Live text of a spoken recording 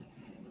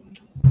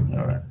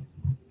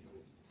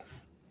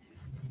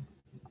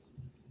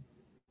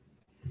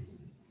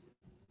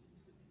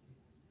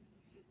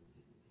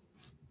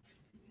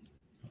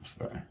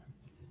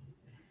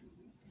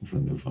It's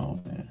a new phone,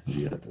 man.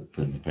 You have to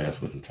put in the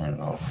password to turn it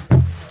off.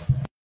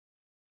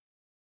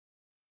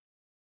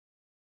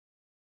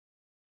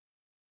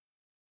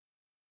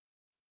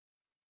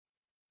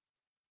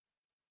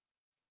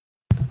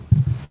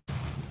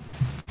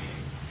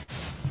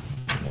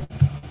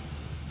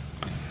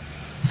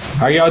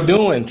 How y'all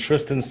doing?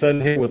 Tristan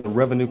Sutton here with the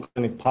Revenue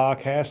Clinic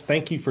Podcast.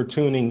 Thank you for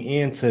tuning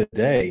in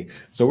today.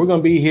 So we're going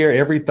to be here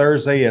every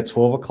Thursday at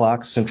 12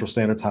 o'clock Central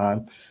Standard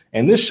Time.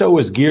 And this show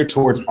is geared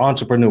towards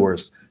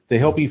entrepreneurs to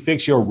help you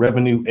fix your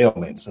revenue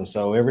ailments. And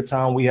so every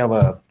time we have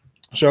a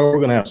show, we're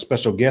going to have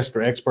special guests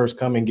or experts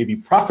come and give you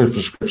profit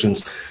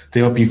prescriptions to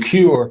help you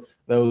cure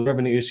those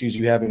revenue issues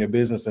you have in your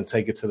business and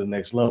take it to the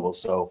next level.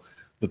 So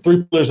the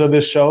three pillars of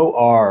this show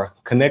are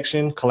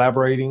connection,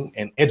 collaborating,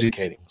 and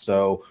educating.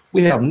 So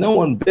we have no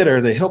one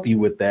better to help you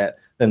with that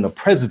than the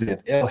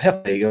president, El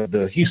Jefe of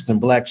the Houston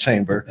Black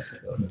Chamber,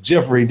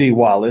 Jeffrey D.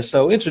 Wallace.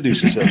 So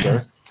introduce yourself,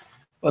 sir.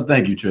 Well,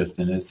 thank you,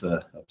 Tristan. It's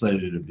a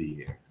pleasure to be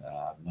here.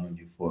 I've known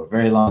you for a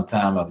very long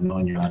time. I've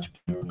known your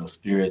entrepreneurial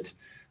spirit.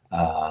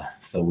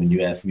 So when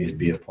you asked me to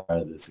be a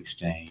part of this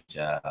exchange,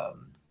 I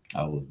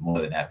was more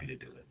than happy to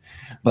do it.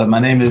 But my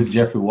name is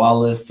Jeffrey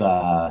Wallace.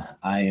 I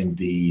am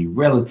the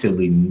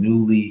relatively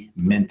newly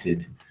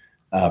minted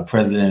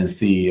president and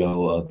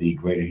CEO of the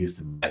Greater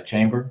Houston Black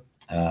Chamber.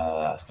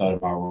 I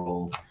started my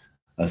role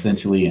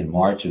essentially in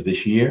March of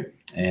this year,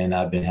 and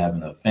I've been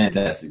having a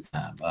fantastic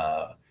time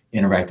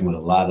interacting with a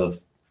lot of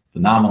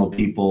phenomenal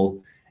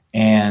people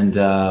and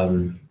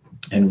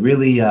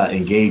really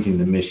engaging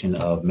the mission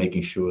of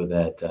making sure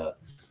that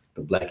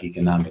the Black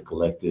Economic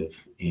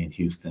Collective in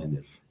Houston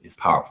is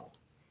powerful.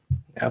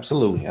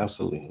 Absolutely.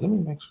 Absolutely. Let me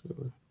make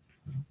sure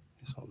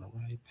it's on the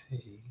right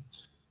page.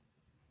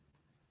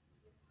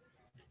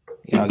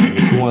 Yeah, I'll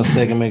give you 1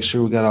 second, make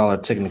sure we got all our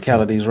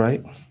technicalities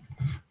right.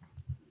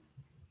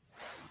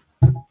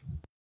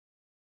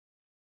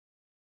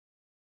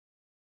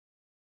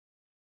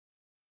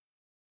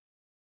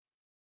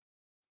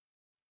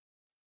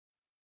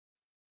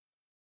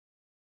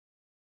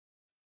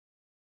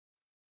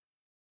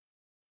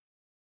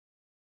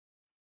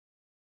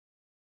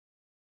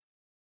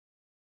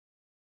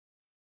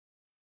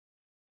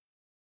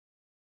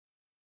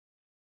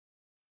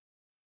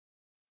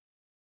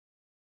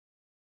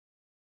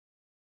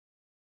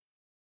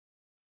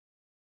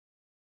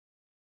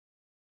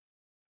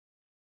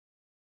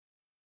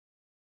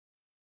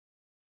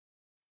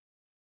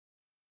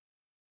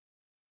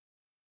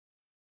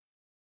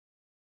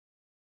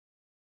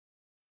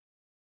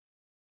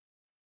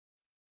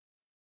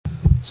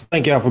 So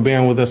thank y'all for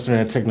bearing with us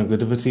during technical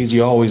difficulties.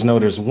 You always know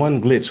there's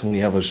one glitch when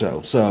you have a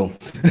show. So,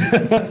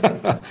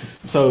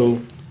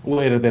 we'll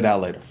edit that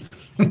out later.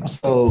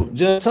 So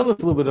just tell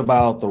us a little bit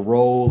about the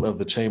role of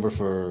the chamber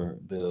for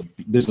the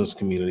business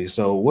community.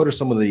 So what are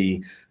some of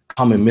the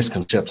common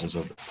misconceptions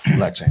of the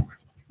Black Chamber?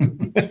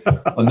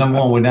 Well, number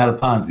one, we're not a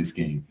Ponzi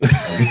scheme.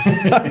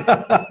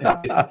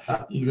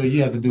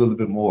 You have to do a little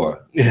bit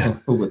more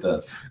with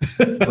us.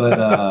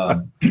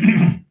 But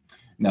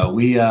no,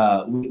 we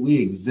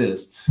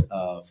exist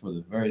for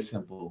the very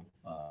simple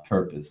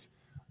purpose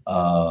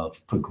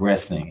of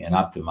progressing and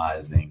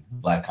optimizing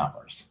Black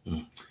commerce.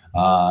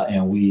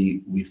 And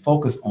we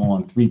focus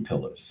on 3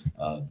 pillars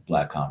of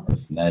Black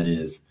commerce, and that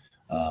is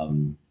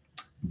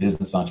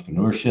business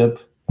entrepreneurship,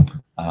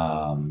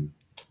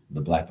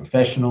 the Black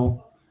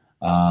professional,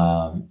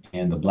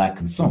 and the Black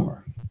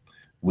consumer,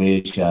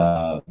 which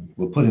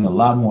we're putting a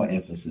lot more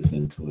emphasis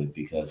into it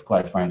because,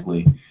 quite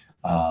frankly,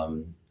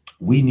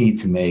 we need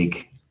to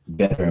make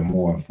better and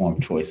more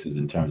informed choices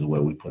in terms of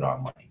where we put our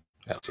money.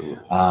 Absolutely.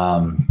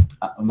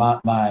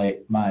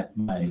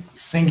 My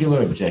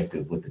singular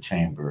objective with the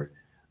chamber,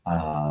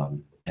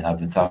 and I've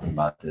been talking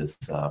about this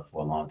for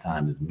a long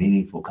time, is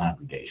meaningful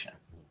congregation.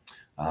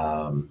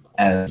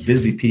 As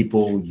busy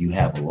people, you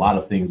have a lot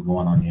of things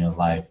going on in your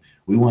life.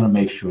 We want to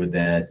make sure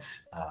that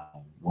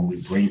when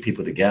we bring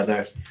people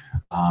together,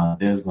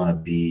 there's going to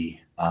be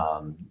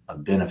a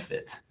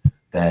benefit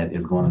that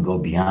is going to go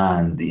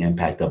beyond the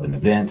impact of an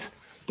event,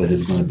 but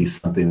it's going to be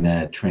something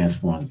that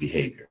transforms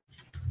behavior.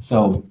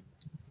 So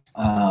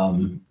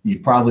you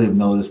probably have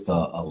noticed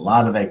a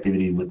lot of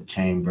activity with the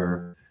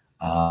chamber.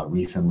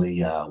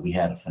 Recently, we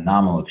had a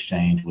phenomenal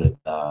exchange with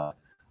our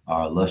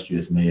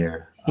illustrious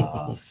mayor,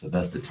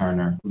 Sylvester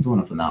Turner, who's doing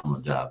a phenomenal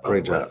job.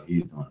 Great job.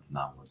 He's doing a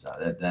phenomenal job.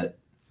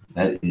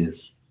 That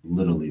is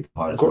literally the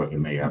hardest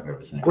working mayor I've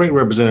ever seen. Great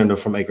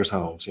representative from Acres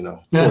Homes,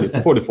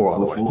 44 all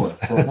the way.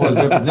 44 is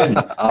represented.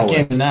 I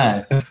can't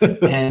deny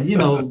it.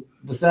 And,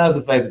 besides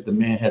the fact that the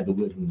man had the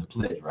wisdom to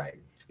pledge right.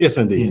 Yes,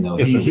 indeed.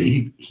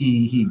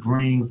 He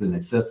brings an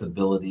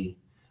accessibility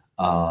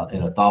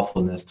and a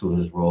thoughtfulness to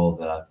his role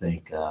that I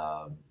think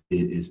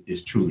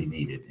is truly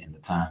needed in the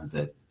times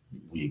that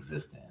we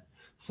exist in.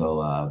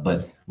 So,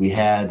 but we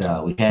had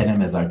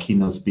him as our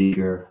keynote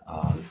speaker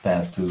this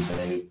past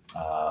Tuesday.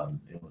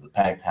 It was a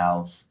packed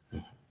house.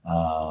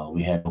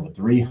 We had over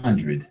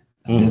 300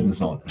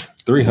 business owners,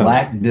 300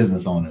 Black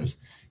business owners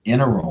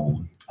in a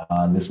room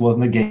This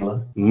wasn't a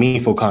gala.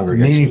 Meaningful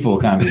congregation. Meaningful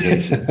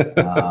congregation.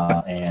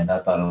 And I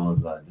thought it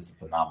was just a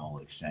phenomenal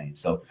exchange.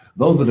 So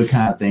those are the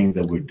kind of things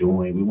that we're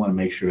doing. We want to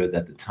make sure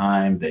that the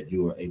time that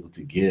you are able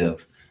to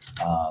give,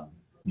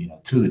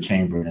 to the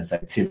chamber and its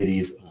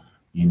activities,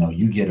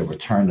 you get a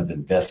return of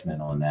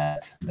investment on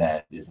that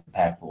is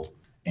impactful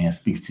and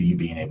speaks to you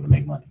being able to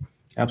make money.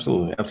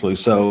 Absolutely. Absolutely.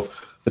 So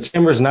the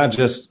chamber is not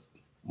just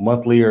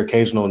monthly or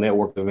occasional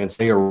network events.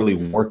 They are really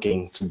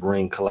working to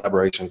bring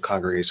collaboration,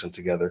 congregation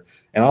together,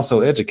 and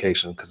also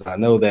education, because I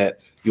know that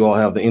you all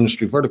have the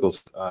industry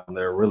verticals that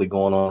are really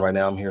going on right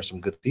now. I'm hearing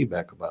some good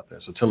feedback about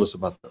that. So tell us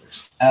about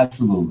those.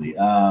 Absolutely.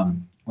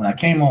 When I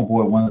came on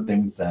board, one of the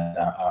things that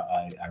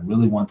I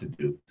really wanted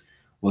to do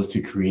was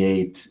to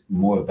create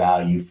more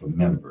value for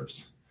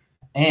members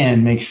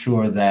and make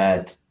sure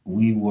that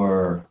we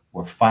were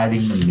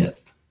fighting the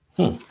myth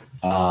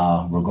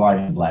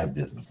regarding Black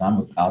business.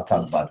 I'll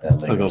talk about that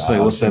later. I was going to say,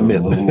 what's that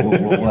myth?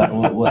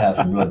 We'll have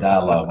some real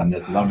dialogue on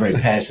this, because I'm very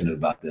passionate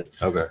about this.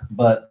 Okay.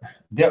 But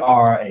there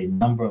are a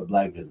number of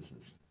Black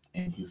businesses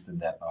in Houston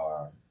that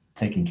are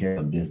taking care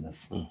of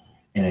business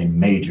in a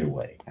major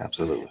way.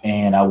 Absolutely.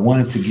 And I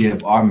wanted to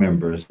give our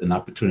members an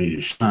opportunity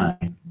to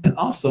shine and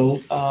also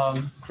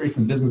create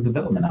some business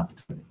development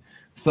opportunity.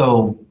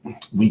 So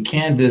we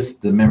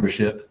canvassed the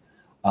membership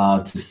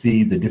to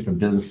see the different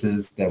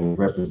businesses that were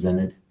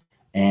represented.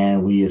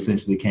 And we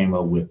essentially came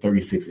up with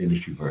 36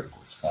 industry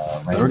verticals.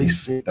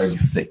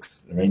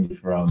 36, ranging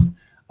from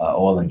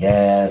oil and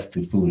gas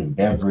to food and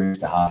beverage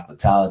to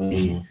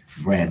hospitality,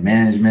 brand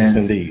management.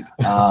 Yes, indeed.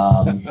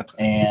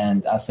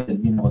 And I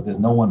said, there's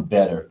no one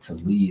better to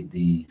lead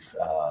these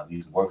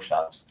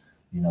workshops,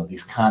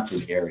 these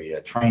content area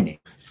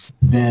trainings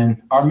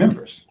than our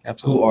members.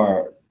 Absolutely. Who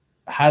are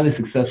highly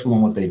successful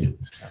in what they do.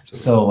 Absolutely.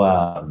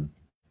 So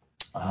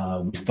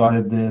we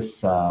started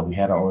this. We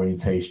had our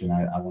orientation.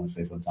 I want to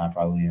say sometime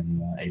probably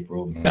in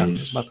April, May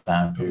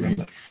time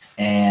period,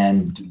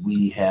 and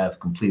we have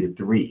completed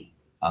 3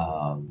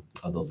 of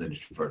those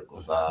industry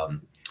verticals.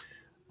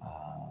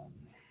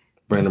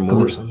 Brandon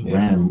Morrison.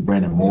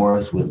 Brandon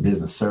Morris with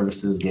Business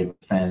Services gave a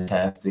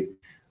fantastic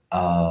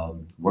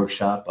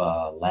workshop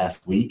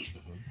last week.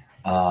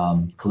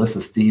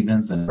 Calissa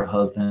Stevens and her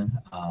husband,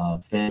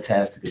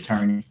 fantastic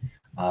attorney,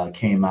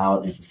 came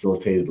out and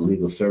facilitated the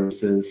legal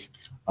services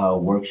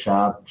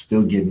workshop.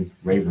 Still getting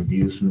rave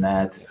reviews from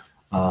that.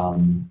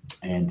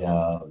 And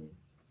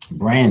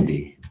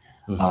Brandy,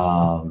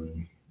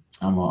 I'm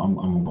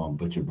gonna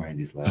butcher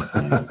Brandy's last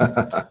name.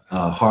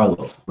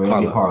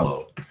 Brandy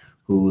Harlow,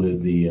 who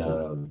is the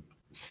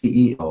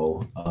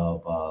CEO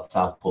of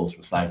South Coast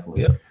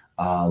Recycling,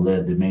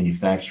 led the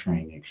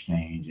manufacturing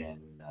exchange,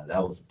 and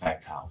that was a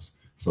packed house.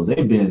 So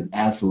they've been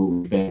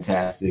absolutely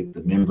fantastic.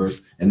 The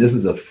members, and this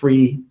is a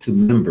free to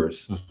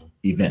members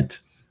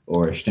event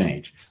or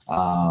exchange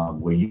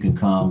where you can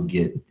come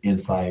get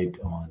insight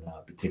on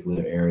a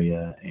particular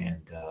area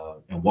and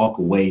walk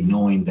away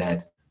knowing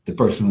that the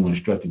person who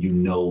instructed you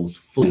knows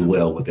fully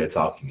well what they're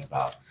talking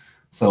about.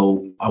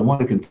 So I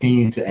want to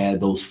continue to add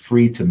those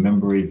free to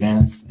member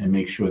events and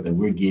make sure that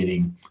we're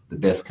getting the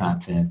best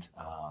content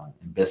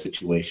and best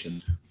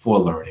situation for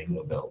learning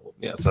available.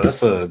 Yeah, so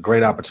that's a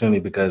great opportunity,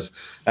 because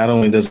not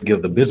only does it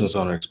give the business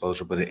owner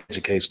exposure, but it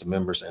educates the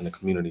members and the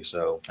community.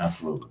 So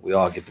absolutely, we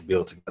all get to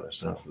build together.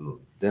 So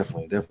absolutely,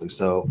 definitely.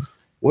 So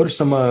what are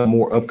some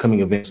more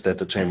upcoming events that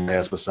the chamber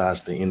has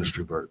besides the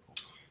industry vertical?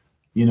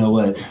 You know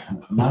what?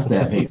 My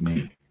staff hates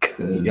me.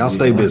 Y'all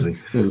stay busy.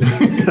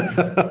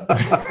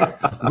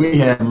 We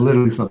have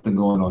literally something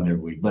going on every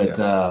week. But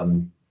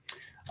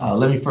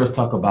let me first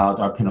talk about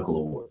our Pinnacle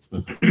Awards,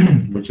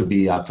 which will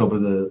be October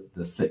the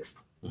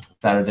 6th,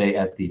 Saturday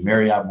at the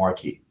Marriott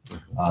Marquis.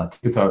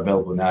 Tickets are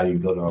available now. You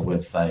can go to our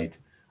website.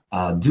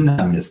 Do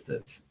not miss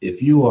this.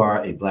 If you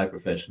are a Black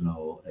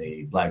professional,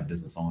 a Black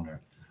business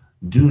owner,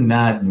 do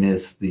not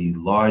miss the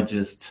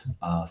largest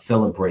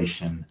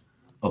celebration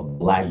of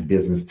Black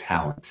business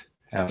talent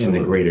in the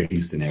greater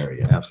Houston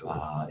area.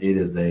 Absolutely. It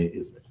is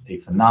a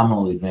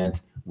phenomenal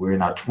event. We're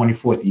in our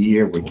 24th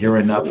year. We're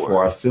gearing up for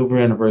our silver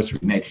anniversary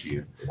next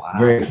year. Wow.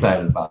 Very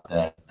excited about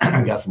that.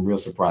 I got some real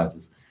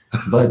surprises.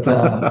 But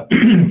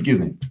excuse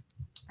me.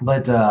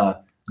 But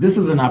this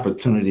is an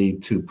opportunity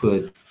to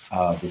put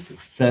the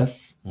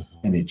success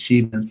and the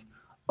achievements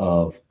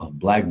of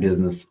Black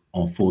business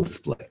on full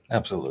display.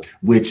 Absolutely.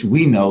 Which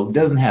we know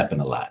doesn't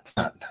happen a lot.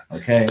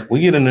 Okay.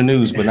 We get in the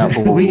news, but not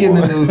for we get in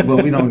the news,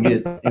 but we don't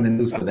get in the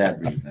news for that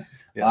reason.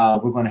 Yeah.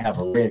 We're going to have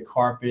a red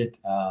carpet.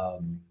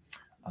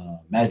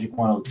 Magic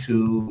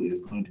 102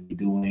 is going to be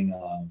doing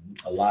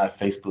a live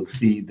Facebook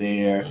feed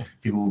there.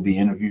 People will be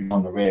interviewed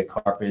on the red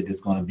carpet.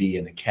 It's going to be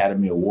an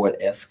Academy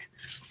Award-esque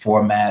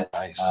format.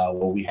 Nice.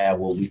 Where we have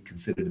what we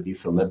consider to be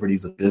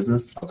celebrities of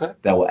business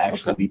that will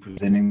actually be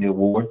presenting the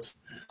awards.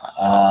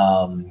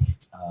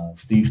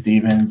 Steve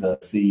Stevens,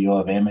 CEO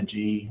of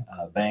Amegy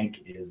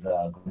Bank, is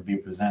going to be a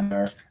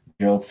presenter.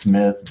 Gerald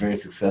Smith, very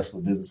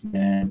successful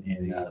businessman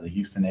in the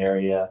Houston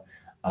area.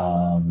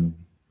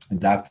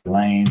 Dr.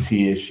 Lane,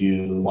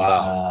 TSU.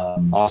 Wow.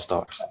 All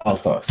stars. All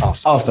stars.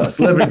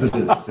 Celebrities of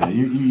business.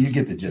 You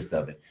get the gist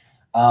of it.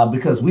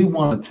 Because we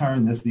want to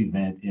turn this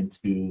event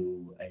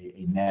into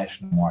a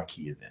national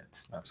marquee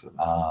event. Absolutely.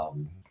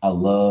 I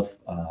love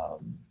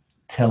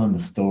telling the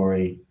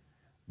story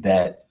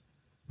that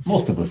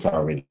most of us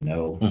already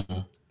know.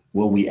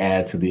 What we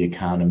add to the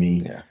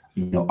economy. Yeah.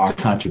 Our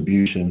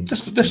contribution.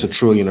 Just $1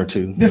 trillion or $2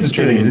 trillion. Just $1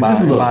 trillion.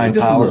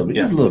 Just a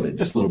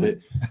little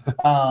bit.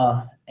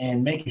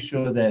 And making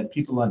sure that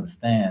people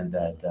understand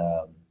that,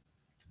 the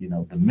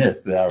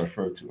myth that I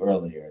referred to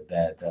earlier,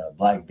 that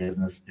Black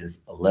business is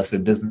a lesser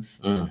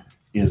business,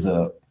 is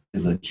a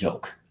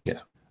joke. Yeah.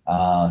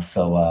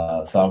 So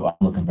I'm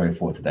looking very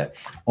forward to that.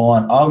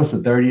 On August the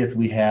 30th,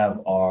 we have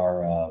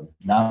our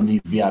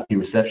nominees VIP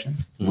reception,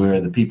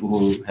 where the people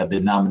who have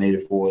been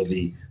nominated for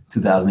the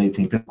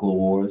 2018 Pinnacle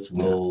Awards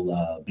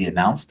will be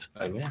announced.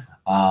 Amen.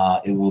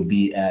 It will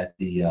be at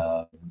the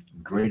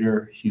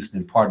Greater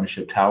Houston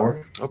Partnership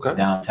Tower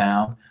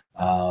downtown.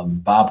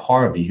 Bob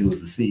Harvey, who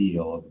is the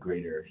CEO of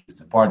Greater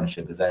Houston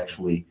Partnership, is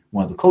actually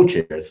one of the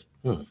co-chairs,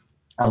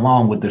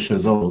 along with the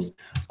Chazos.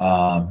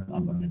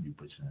 I'm going to be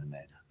butchering the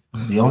name.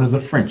 The owners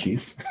of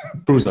Frenchies.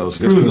 Cruzos.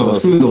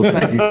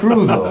 Thank you.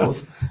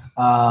 Cruzos.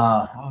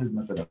 I always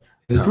mess it up.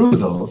 The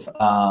Cruzos,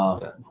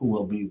 who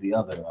will be the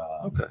other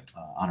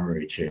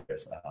honorary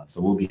chairs.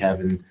 So we'll be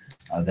having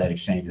that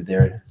exchange at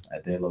their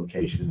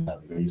location,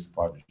 the Greater Houston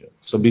Partnership.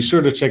 So be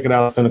sure to check it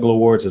out. Pinnacle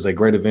Awards is a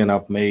great event.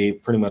 I've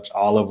made pretty much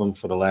all of them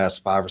for the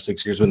last 5 or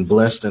 6 years. Been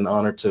blessed and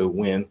honored to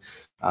win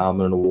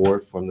an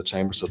award from the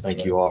chamber. So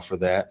thank you all for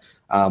that.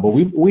 But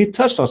we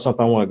touched on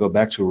something I want to go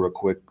back to real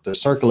quick: the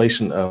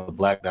circulation of the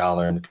Black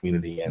dollar in the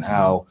community and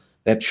how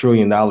that $1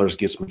 trillion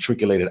gets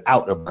matriculated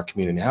out of our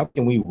community. How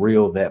can we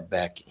reel that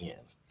back in?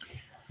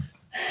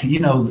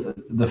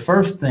 The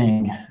first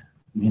thing,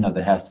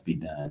 that has to be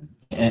done,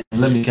 and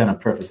let me kind of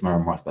preface my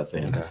remarks by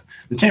saying this.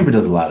 The chamber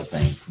does a lot of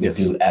things. We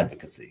do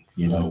advocacy.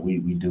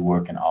 We do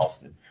work in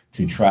Austin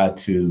to try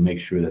to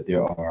make sure that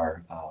there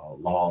are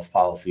laws,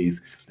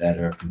 policies that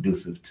are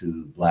conducive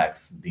to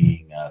Blacks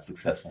being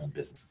successful in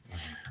business.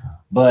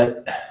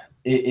 But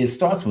it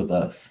starts with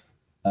us.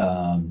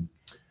 One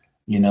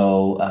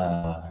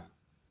of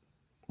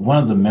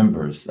the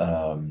members,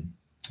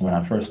 when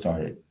I first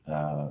started,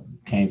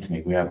 came to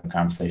me. We were having a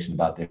conversation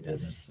about their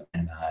business,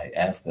 and I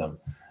asked them,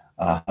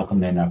 how come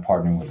they're not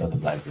partnering with other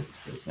Black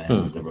businesses?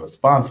 And the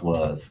response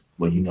was,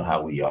 well, you know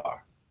how we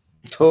are.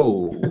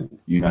 Oh,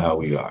 you know how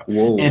we are.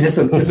 Whoa. And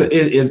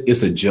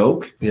it's a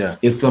joke. Yeah.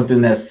 It's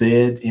something that's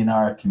said in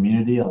our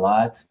community a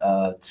lot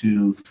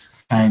to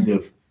kind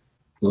of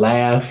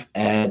laugh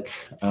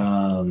at,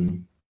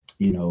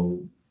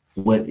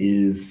 what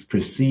is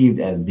perceived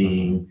as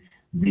being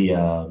the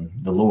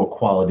lower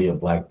quality of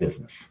Black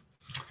business.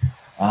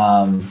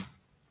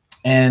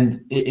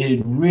 And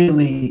it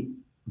really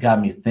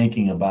got me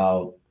thinking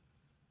about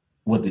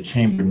what the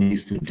chamber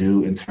needs to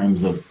do in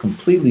terms of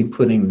completely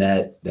putting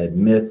that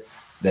myth,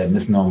 that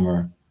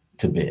misnomer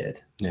to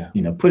bed. Yeah.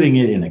 Putting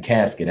it in a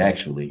casket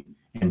actually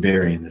and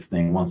burying this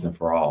thing once and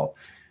for all.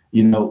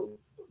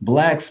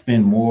 Blacks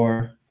spend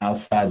more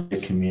outside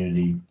their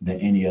community than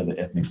any other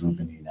ethnic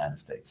group in the United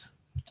States.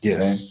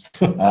 Yes.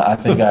 Okay? I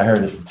think I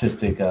heard a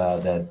statistic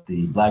that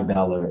the Black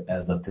dollar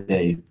as of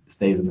today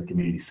stays in the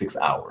community 6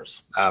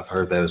 hours. I've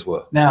heard that as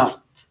well.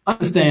 Now,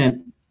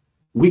 understand,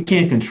 we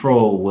can't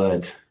control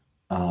what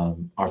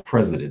our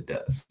president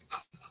does.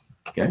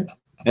 Okay?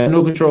 I have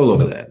no control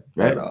over that,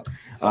 right?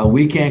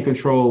 We can't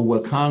control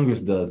what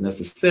Congress does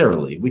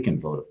necessarily. We can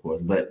vote, of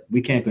course, but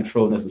we can't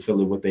control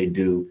necessarily what they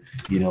do,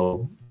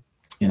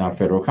 in our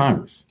federal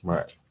Congress.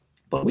 Right.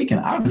 But we can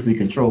obviously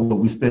control what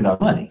we spend our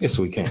money. Yes,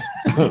 we can.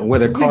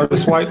 Whether card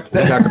is swiped,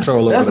 we got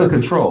control over that. That's a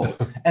control.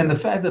 And the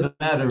fact of the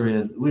matter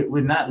is,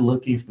 we're not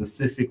looking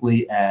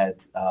specifically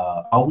at,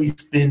 are we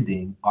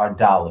spending our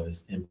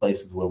dollars in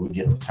places where we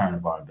get a return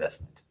of our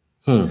investment?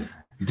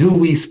 Do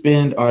we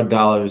spend our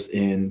dollars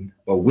in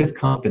or with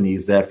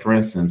companies that, for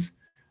instance,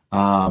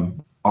 are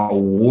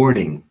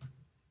awarding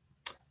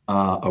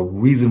a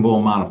reasonable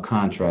amount of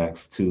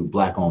contracts to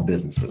Black-owned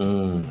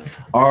businesses?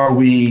 Are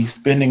we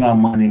spending our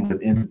money with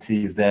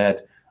entities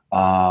that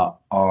are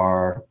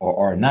or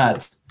are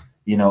not,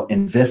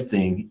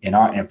 investing in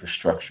our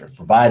infrastructure,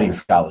 providing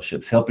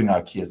scholarships, helping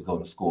our kids go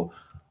to school?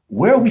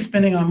 Where are we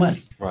spending our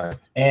money? Right.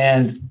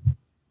 And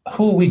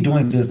who are we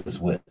doing business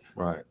with?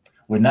 Right.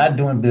 We're not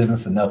doing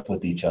business enough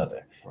with each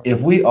other. Right.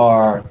 If we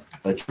are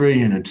 $1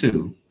 trillion or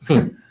 $2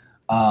 trillion,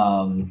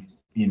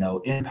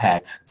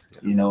 impact,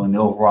 in the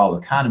overall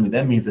economy,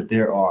 that means that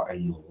there are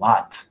a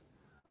lot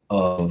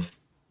of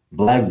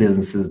Black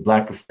businesses,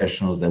 Black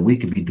professionals that we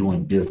could be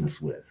doing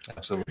business with.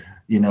 Absolutely.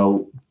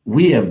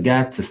 We have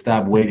got to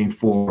stop waiting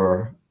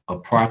for a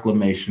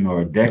proclamation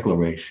or a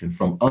declaration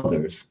from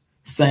others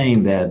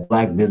saying that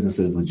Black business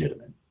is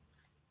legitimate.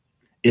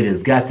 It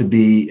has got to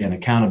be an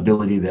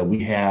accountability that we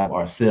have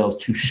ourselves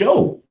to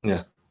show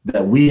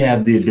that we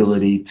have the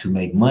ability to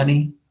make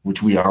money,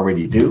 which we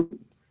already do.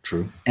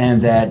 True.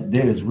 And that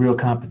there is real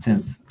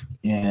competence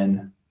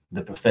in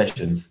the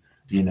professions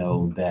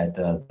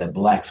that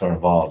blacks are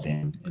involved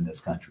in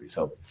this country.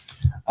 So,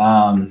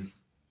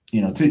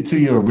 to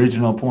your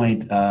original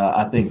point,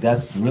 I think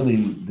that's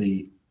really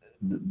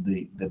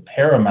the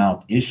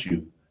paramount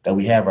issue that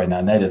we have right now,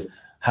 and that is,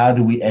 how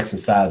do we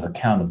exercise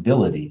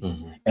accountability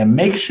and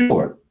make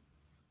sure?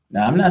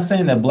 Now, I'm not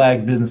saying that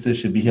black businesses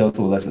should be held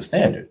to a lesser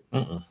standard.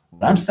 What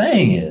I'm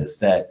saying is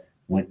that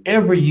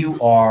whenever you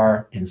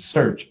are in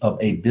search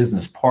of a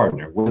business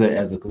partner, whether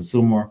as a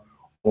consumer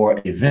or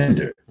a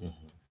vendor,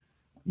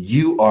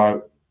 you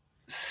are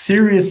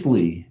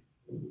seriously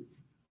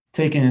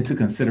taking into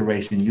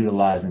consideration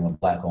utilizing a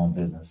black-owned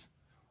business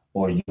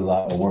or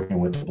working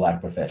with a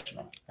black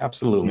professional.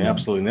 Absolutely,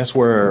 absolutely. And that's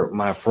where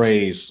my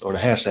phrase, or the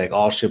hashtag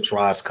all ships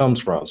rise, comes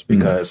from,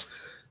 because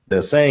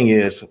the saying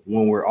is,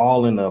 when we're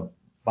all in a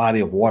body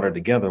of water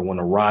together, when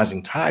a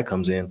rising tide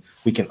comes in,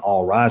 we can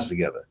all rise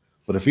together.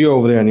 But if you're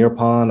over there in your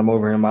pond, I'm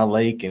over here in my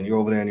lake, and you're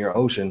over there in your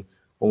ocean,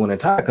 well, when the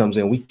tide comes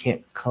in, we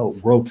can't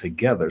grow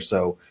together.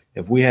 So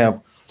if we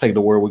have, take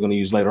the word we're going to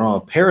use later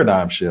on,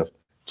 paradigm shift,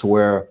 to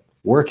where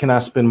can I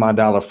spend my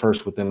dollar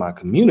first within my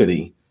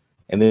community?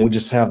 And then we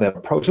just have that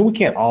approach. And we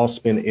can't all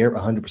spend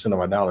 100% of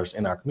our dollars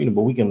in our community,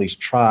 but we can at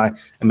least try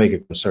and make a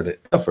concerted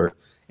effort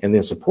and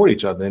then support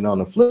each other. And on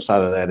the flip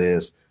side of that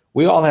is,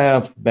 we all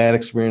have bad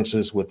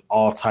experiences with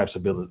all types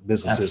of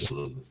businesses.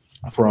 Absolutely.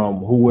 From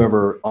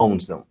whoever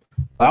owns them.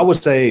 I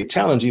would say,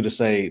 challenge you to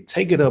say,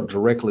 take it up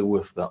directly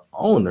with the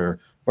owner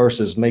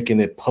versus making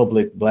it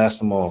public, blast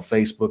them on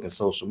Facebook and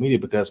social media,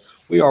 because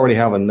we already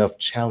have enough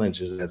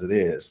challenges as it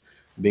is,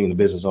 being the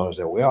business owners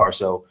that we are.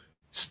 So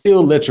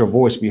still let your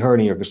voice be heard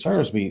and your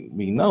concerns be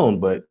known,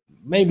 but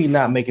maybe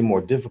not make it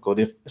more difficult,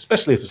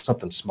 especially if it's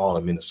something small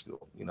and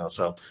minuscule,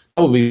 So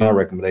that would be my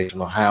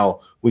recommendation on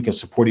how we can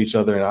support each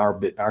other in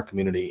our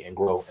community and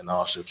grow in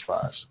all ships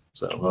rise.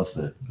 So well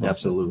said.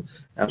 Absolutely.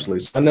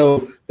 So I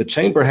know the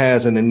chamber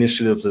has an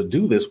initiative to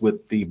do this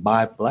with the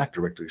Buy Black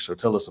directory. So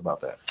tell us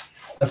about that.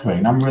 That's great.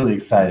 And I'm really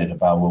excited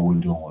about what we're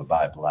doing with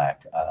Buy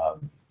Black.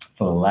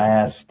 For the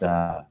last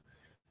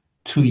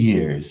 2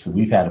 years,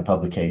 we've had a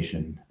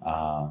publication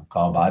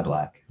called Buy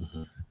Black,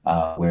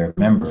 where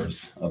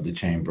members of the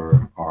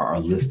chamber are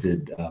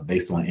listed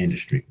based on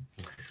industry.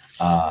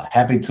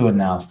 Happy to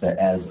announce that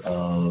as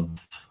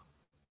of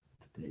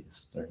today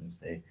is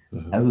Thursday,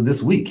 as of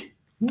this week,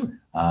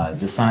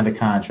 just signed a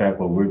contract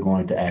where we're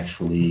going to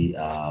actually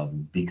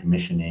be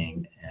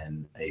commissioning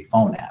a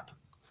phone app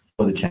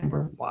for the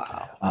chamber.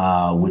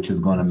 Wow. Which is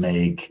going to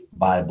make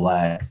Buy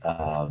Black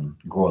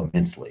grow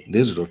immensely.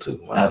 Digital too.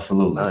 Wow.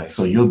 Absolutely. Nice.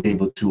 So you'll be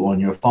able to, on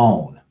your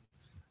phone,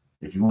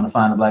 if you want to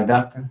find a black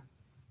doctor,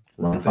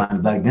 you want to find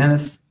a black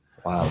dentist,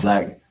 a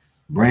black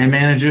brand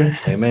manager.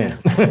 Amen.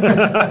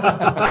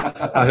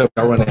 I hope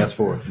I run ads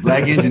for it.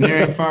 Black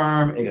engineering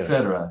firm,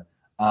 etc.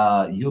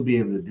 You'll be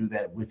able to do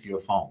that with your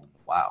phone.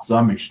 Wow. So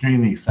I'm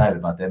extremely excited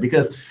about that,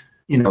 because,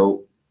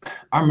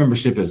 our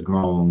membership has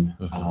grown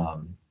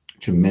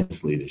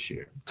tremendously this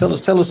year. Tell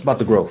us about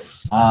the growth.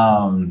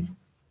 Well,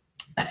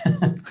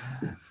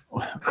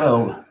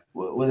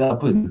 without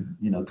putting,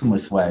 too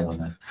much swag on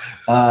this,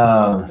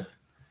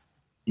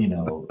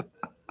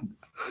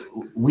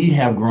 we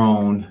have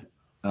grown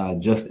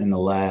just in the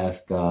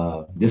last,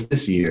 just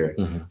this year,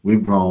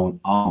 we've grown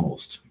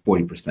almost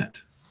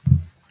 40%.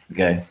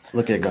 Okay.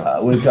 Look at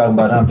God. We're talking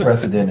about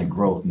unprecedented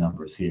growth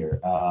numbers here.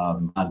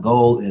 My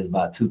goal is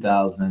by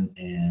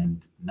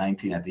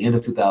 2019, at the end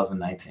of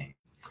 2019,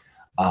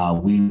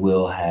 we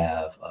will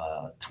have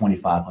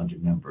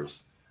 2,500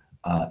 members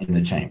in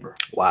the chamber.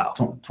 Wow.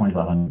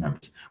 2,500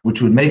 members,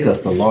 which would make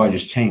us the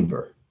largest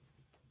chamber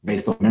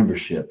based on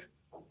membership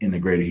in the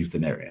greater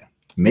Houston area,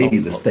 maybe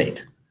the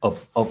state.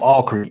 Of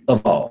all creeds.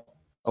 Of all.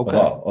 Okay.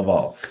 Of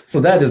all. So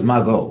that is my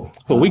goal.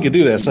 Well, we could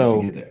do that.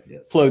 So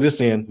yes. Plug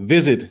this in.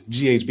 Visit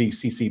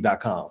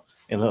GHBCC.com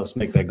and let us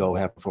make that goal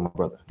happen for my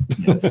brother.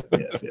 Yes.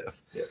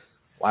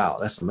 Wow,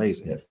 that's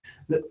amazing. Yes.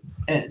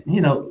 And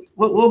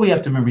what we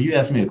have to remember, you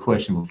asked me a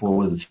question before,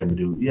 what does the chamber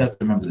do? You have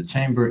to remember the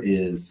chamber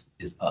is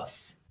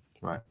us.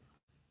 Right.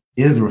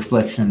 It is a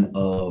reflection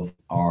of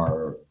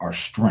our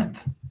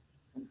strength.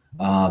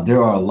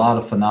 There are a lot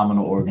of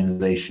phenomenal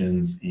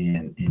organizations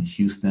in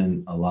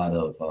Houston, a lot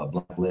of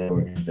Black-led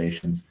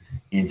organizations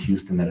in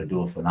Houston that are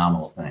doing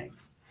phenomenal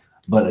things.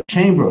 But a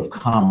chamber of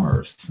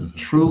commerce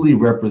truly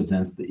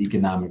represents the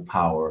economic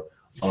power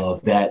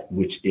of that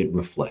which it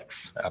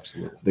reflects.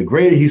 Absolutely. The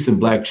Greater Houston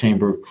Black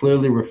Chamber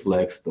clearly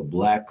reflects the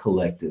Black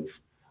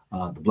collective,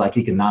 the Black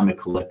economic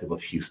collective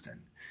of Houston.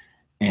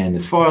 And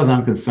as far as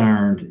I'm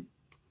concerned,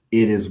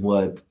 it is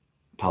what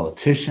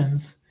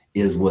politicians,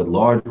 is what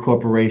large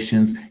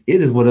corporations,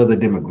 it is what other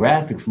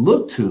demographics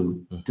look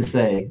to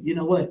say, you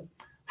know what,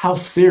 how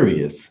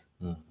serious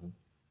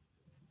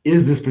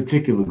is this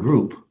particular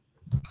group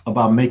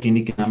about making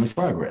economic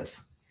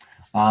progress?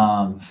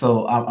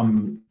 So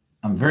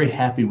I'm very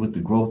happy with the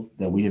growth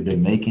that we have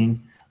been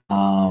making.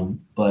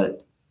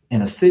 But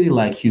in a city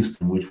like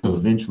Houston, which will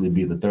eventually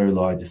be the third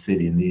largest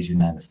city in these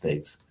United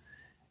States,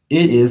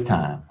 it is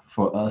time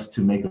for us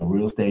to make a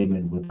real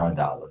statement with our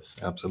dollars.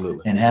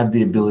 Absolutely. And have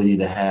the ability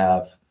to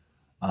have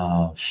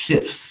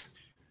shifts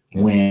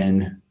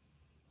when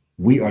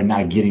we are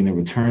not getting the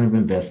return of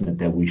investment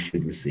that we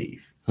should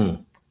receive.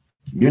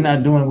 You're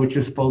not doing what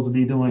you're supposed to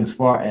be doing as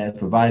far as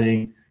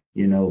providing,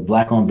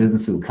 Black-owned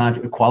businesses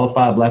with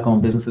qualified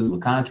Black-owned businesses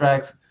with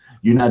contracts.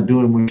 You're not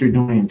doing what you're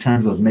doing in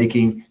terms of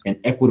making an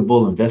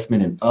equitable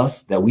investment in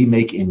us that we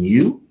make in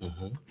you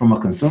from a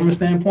consumer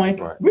standpoint.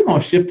 Right. We're going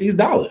to shift these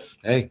dollars.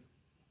 Hey,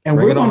 and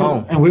we're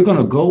going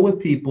to go with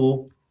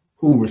people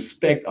who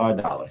respect our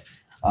dollar.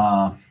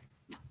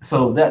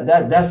 So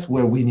that's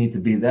where we need to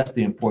be. That's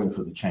the importance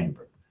of the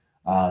chamber,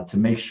 to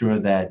make sure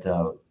that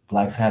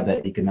Blacks have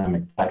that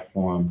economic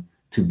platform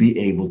to be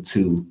able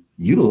to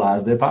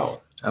utilize their power.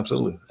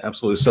 Absolutely.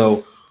 Absolutely.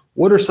 So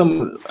what are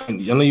some, I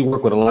know you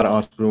work with a lot of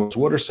entrepreneurs.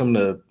 What are some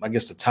of the, I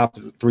guess, the top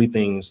 3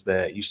 things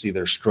that you see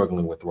they're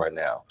struggling with right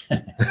now?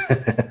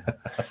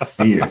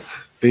 Fear.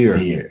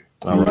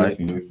 All right.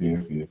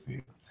 Fear.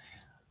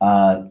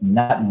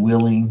 Not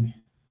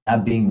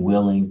being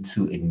willing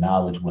to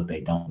acknowledge what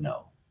they don't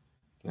know.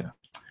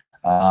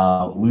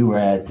 Yeah. We were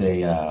at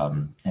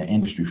an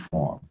industry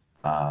forum,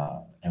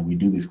 and we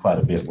do this quite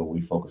a bit where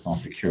we focus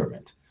on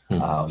procurement.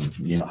 How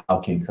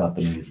can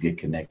companies get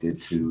connected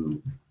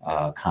to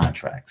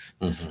contracts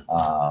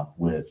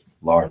with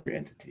larger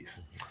entities?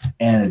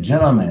 And a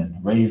gentleman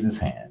raised his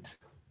hand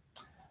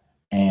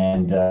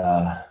and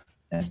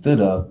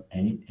stood up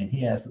and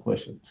he asked the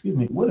question, "Excuse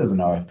me, what is an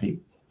RFP?"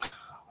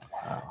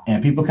 Wow.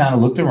 And people kind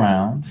of looked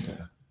around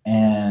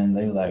and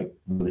they were like,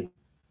 really?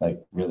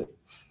 Like, really?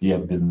 You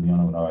have a business, you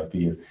don't know what an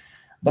RFP is?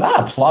 But I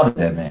applauded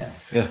that man.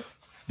 Yeah.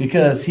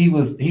 Because he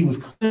was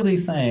clearly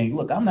saying,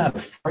 look, I'm not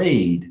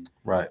afraid,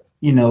 right,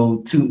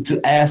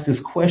 to ask this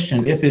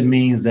question if it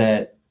means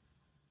that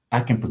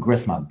I can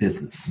progress my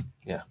business.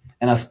 Yeah.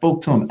 And I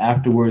spoke to him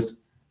afterwards.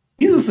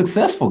 He's a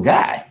successful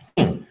guy.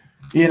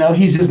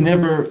 He's just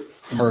never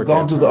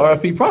gone through the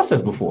RFP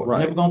process before. Right.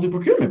 Never gone through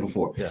procurement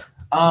before. Yeah.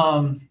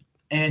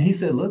 And he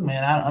said, look,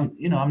 man,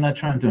 I'm not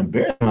trying to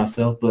embarrass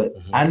myself, but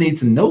I need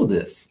to know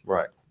this.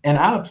 Right. And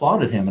I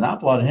applauded him,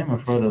 in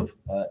front of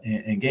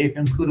and gave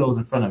him kudos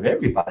in front of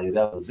everybody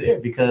that was there,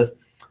 because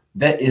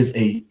that is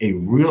a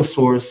real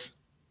source,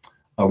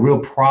 a real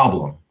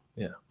problem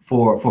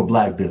for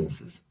Black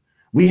businesses.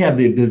 We have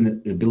the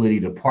ability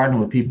to partner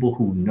with people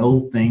who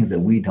know things that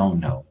we don't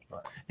know.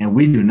 Right. And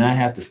we do not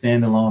have to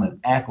stand alone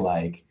and act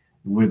like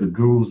we're the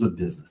gurus of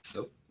business.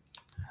 Nope.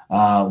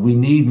 We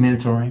need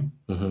mentoring.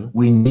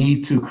 We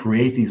need to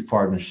create these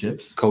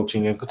partnerships.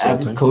 Coaching and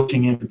consulting.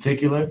 Coaching in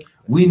particular.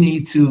 We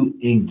need to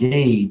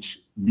engage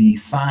the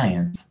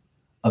science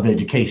of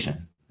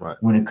education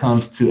when it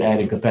comes to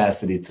adding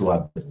capacity to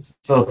our business.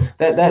 So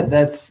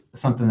that's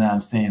something that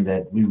I'm saying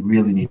that we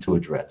really need to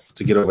address.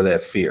 To get over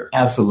that fear.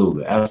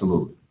 Absolutely.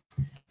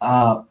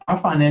 Our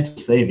financial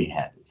saving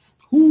habits.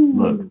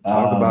 Look,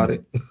 talk about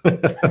it.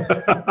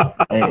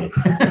 Hey,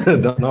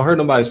 don't hurt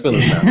nobody's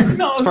feelings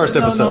now. It's first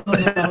episode.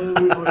 We're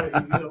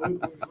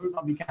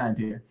gonna be kind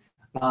here,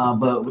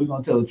 but we're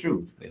gonna tell the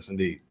truth. Yes,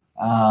 indeed.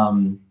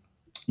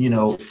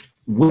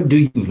 What do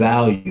you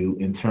value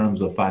in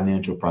terms of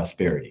financial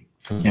prosperity,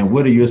 and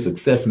what are your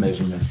success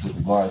measurements with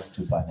regards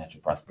to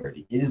financial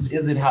prosperity?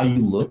 Is it how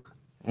you look?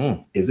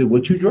 Is it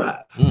what you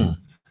drive?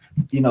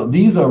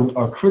 These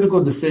are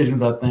critical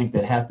decisions, I think,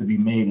 that have to be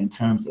made in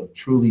terms of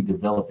truly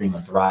developing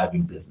a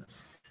thriving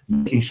business,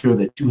 making sure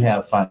that you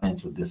have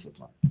financial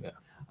discipline. Yeah.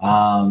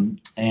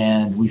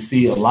 And we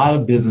see a lot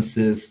of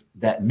businesses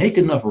that make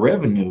enough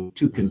revenue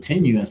to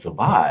continue and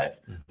survive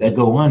that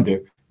go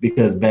under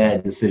because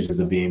bad decisions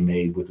are being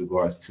made with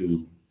regards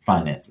to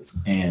finances,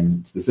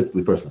 and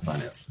specifically personal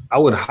finance. I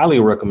would highly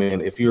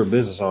recommend, if you're a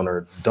business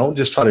owner, don't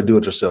just try to do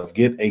it yourself.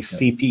 Get a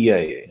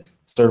CPA,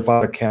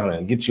 certified accountant,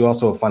 and get you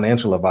also a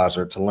financial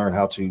advisor to learn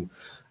how to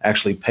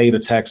actually pay the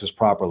taxes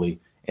properly,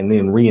 and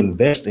then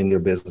reinvest in your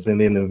business, and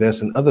then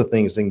invest in other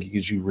things that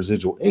gives you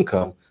residual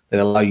income that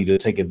allow you to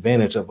take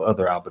advantage of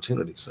other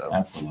opportunities. So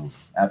absolutely.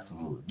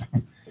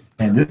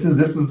 And this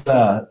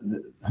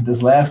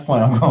last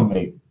point I'm going to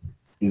make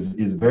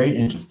is very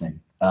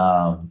interesting.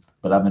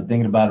 But I've been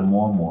thinking about it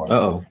more and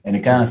more. And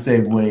it kind of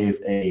segues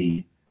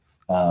a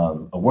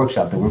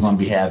workshop that we're going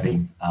to be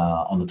having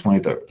on the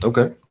 23rd.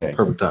 Okay.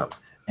 Perfect time.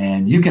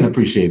 And you can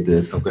appreciate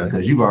this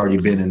because you've already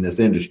been in this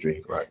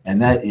industry. Right.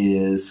 And that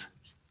is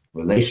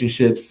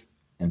relationships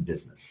and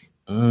business.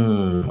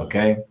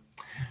 Okay.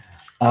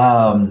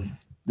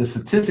 The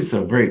statistics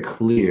are very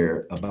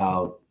clear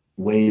about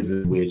ways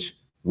in which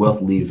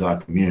wealth leaves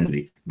our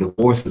community.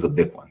 Divorce is a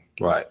big one.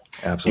 Right.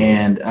 Absolutely.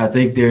 And I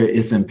think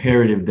it's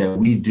imperative that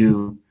we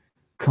do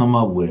come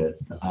up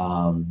with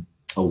a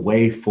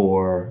way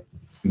for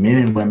men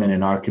and women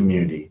in our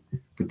community,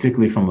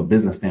 particularly from a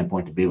business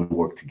standpoint, to be able to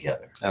work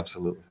together.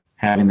 Absolutely.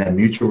 Having that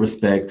mutual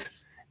respect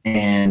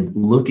and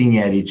looking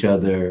at each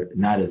other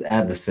not as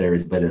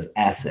adversaries, but as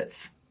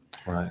assets.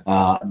 Right.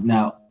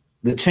 Now,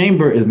 the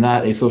Chamber is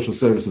not a social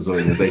services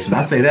organization.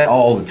 I say that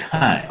all the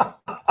time.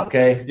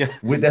 Okay? Yeah.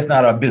 That's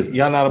not our business.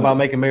 Y'all not about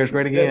making marriage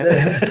great again?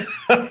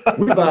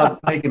 We're about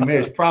making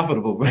marriage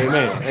profitable.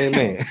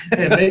 Amen.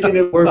 And making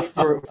it work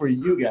for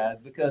you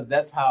guys, because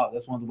that's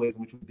one of the ways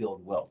in which we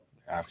build wealth.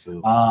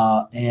 Absolutely.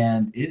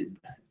 And it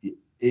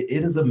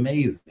is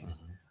amazing.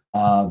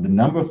 The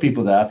number of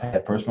people that I've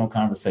had personal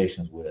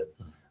conversations with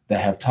that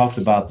have talked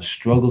about the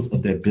struggles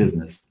of their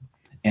business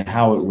and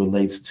how it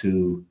relates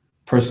to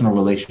personal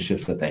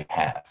relationships that they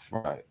have.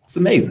 Right. It's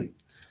amazing.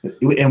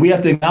 And we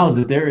have to acknowledge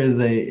that there is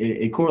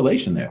a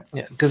correlation there.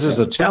 Yeah, because there's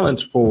a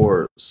challenge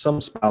for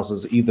some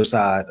spouses, either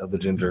side of the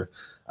gender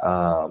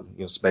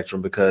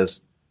spectrum,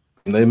 because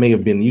they may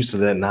have been used to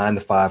that 9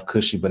 to 5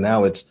 cushy, but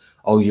now it's,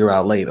 oh, you're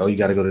out late. Oh, you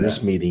got to go to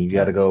this meeting. You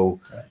got to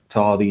go to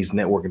all these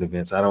networking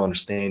events. I don't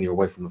understand. You're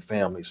away from the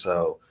family.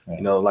 So,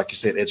 like you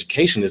said,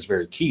 education is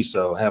very key.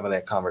 So having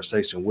that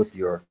conversation with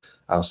your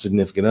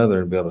significant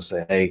other and be able to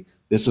say, hey,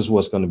 this is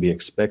what's going to be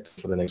expected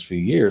for the next few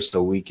years,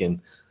 so we can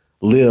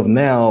live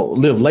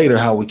later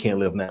how we can't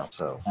live now.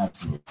 So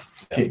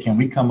absolutely. Can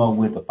we come up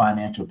with a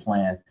financial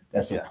plan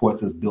that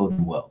supports us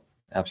building wealth?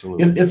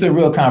 Absolutely. It's a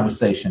real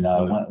conversation.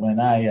 When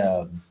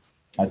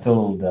I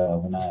told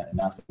when I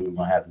announced that we were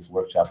going to have this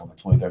workshop on the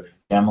 23rd,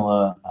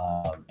 Pamela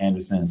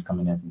Anderson is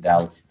coming in from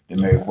Dallas.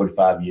 Been married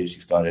 45 years. She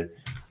started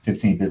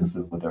 15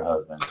 businesses with her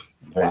husband.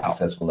 Very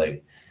successful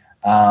lady.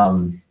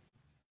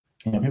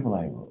 People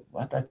are like, well,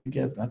 I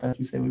thought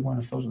you said we weren't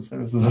a social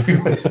services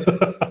organization.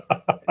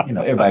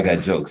 Everybody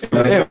got jokes.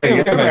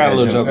 Everybody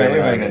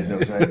got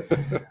jokes, right?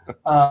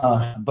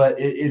 But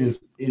it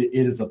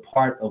is a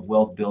part of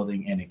wealth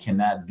building, and it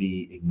cannot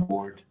be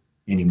ignored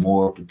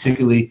anymore,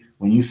 particularly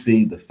when you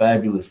see the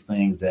fabulous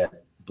things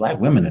that Black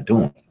women are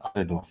doing.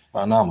 They're doing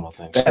phenomenal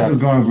things. Fastest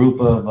growing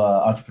group of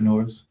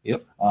entrepreneurs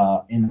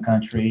in the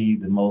country,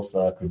 the most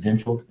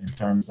credentialed in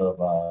terms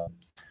of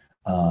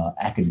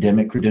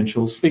academic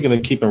credentials. Speaking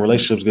of keeping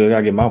relationships good, I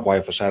gotta give my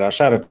wife a shout out.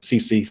 Shout out to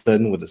CC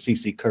Sutton with the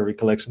CC Curry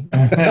collection.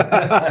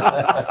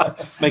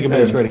 Make it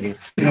better great again.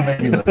 You don't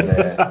make me look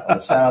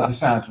bad. Shout out to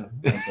Chandra.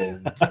 Okay.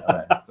 All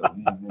right. So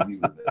we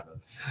look bad.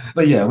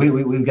 But yeah,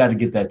 we've got to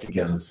get that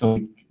together so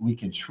we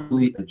can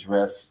truly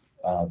address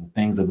the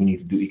things that we need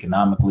to do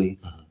economically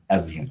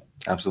as a unit.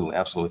 Absolutely,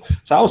 absolutely.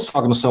 So I was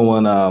talking to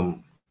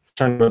someone,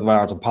 turning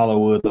to Apollo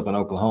Woods up in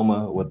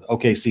Oklahoma with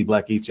OKC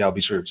Black Eats. Y'all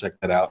be sure to check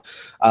that out.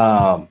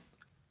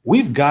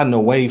 We've gotten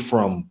away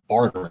from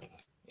bartering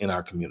in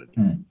our community.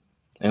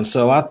 And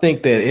so I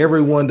think that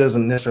everyone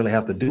doesn't necessarily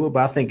have to do it,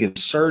 but I think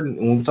it's certain,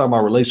 when we talk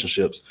about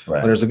relationships,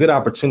 when there's a good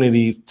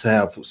opportunity to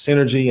have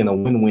synergy and a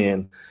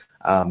win-win,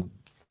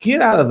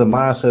 get out of the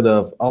mindset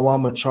of, oh,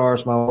 I'm going to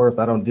charge my worth.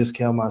 I don't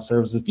discount my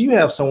service. If you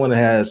have someone that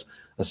has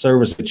a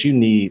service that you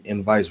need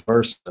and vice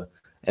versa,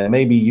 and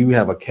maybe you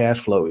have a cash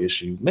flow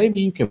issue, maybe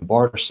you can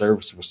barter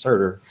service for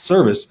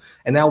service,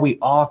 and now we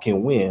all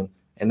can win.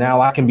 And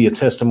now I can be a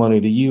testimony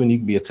to you and you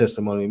can be a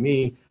testimony to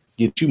me,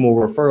 get you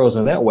more referrals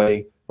in that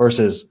way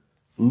versus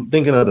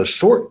thinking of the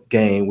short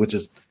game, which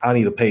is I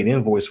need a paid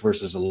invoice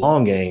versus a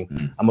long game.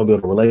 I'm gonna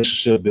build a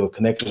relationship, build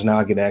connections. Now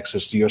I get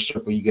access to your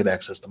circle, you get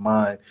access to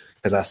mine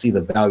because I see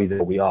the value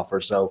that we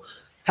offer. So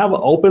have an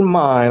open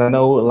mind. I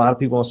know a lot of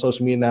people on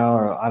social media now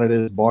are out of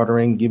this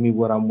bartering, give me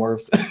what I'm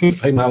worth,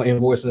 pay my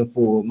invoice in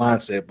full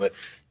mindset, but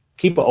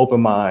keep an open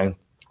mind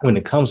when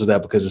it comes to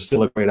that because it's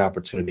still a great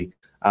opportunity.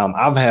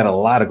 I've had a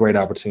lot of great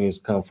opportunities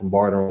come from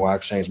bartering where I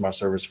exchange my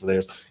service for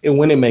theirs. And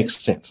when it makes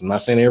sense, I'm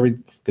not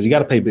saying because you got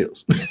to pay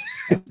bills.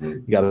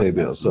 You got to pay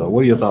bills. So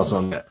what are your thoughts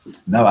on that?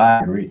 No,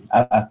 I agree.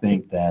 I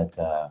think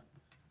that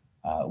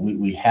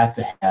we have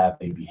to have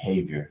a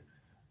behavior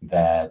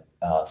that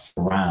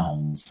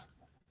surrounds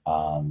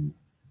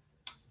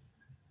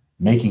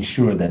making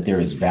sure that there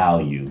is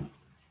value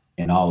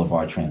in all of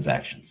our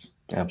transactions.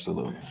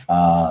 Absolutely.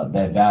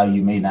 That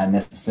value may not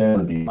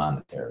necessarily be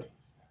monetary,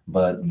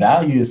 but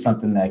value is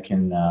something that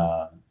can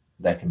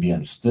be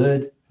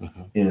understood.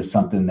 It is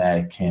something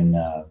that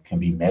can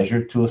be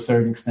measured to a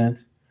certain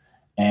extent.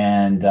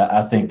 And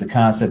I think the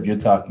concept you're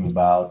talking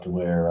about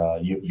where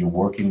you're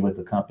working with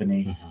a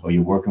company or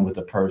you're working with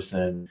a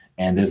person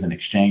and there's an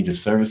exchange of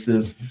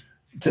services,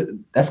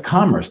 that's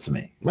commerce to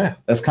me. Yeah.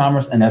 That's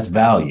commerce and that's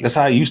value. That's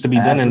how it used to be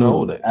done in the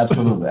old days.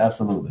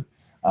 Absolutely.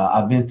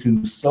 I've been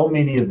to so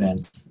many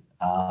events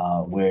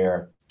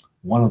where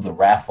one of the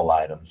raffle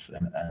items,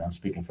 and I'm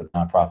speaking for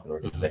nonprofit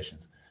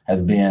organizations,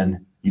 has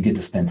been you get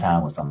to spend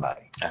time with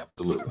somebody.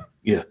 Absolutely.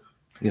 Yeah.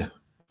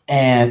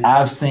 And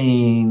I've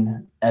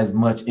seen as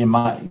much in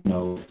my,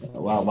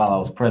 while I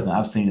was present,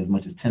 I've seen as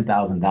much as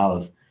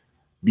 $10,000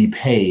 be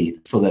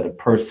paid so that a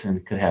person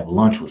could have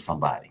lunch with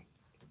somebody.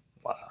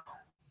 Wow.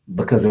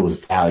 Because there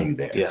was value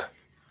there. Yeah.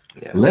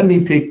 Let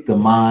me pick the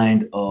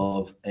mind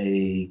of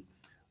a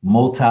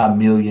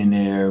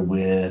multi-millionaire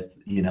with,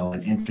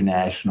 an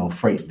international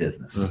freight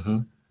business.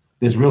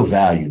 There's real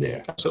value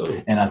there.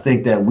 Absolutely. And I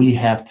think that we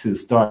have to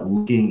start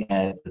looking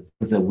at the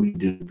things that we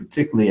do,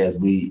 particularly as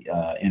we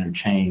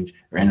interchange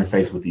or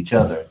interface with each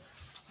other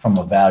from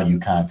a value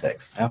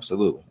context.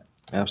 Absolutely.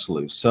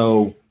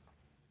 So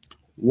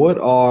what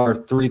are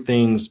 3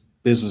 things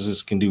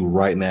businesses can do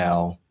right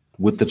now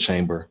with the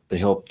chamber to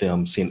help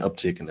them see an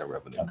uptick in their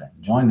revenue. Okay,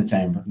 join the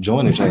chamber.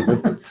 Join the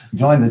chamber.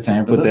 Join the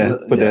chamber.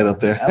 Put that up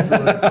there.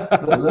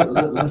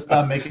 Absolutely. Let's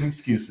stop making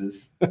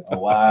excuses of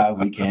why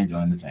we can't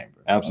join the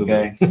chamber.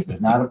 Absolutely. Okay, it's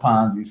not a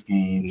Ponzi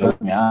scheme.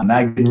 Trust me, I'm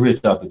not getting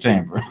rich off the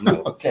chamber.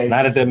 No. Okay,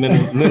 not at that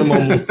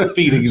minimum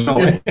fee that you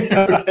join.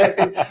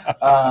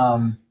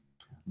 Okay.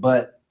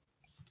 But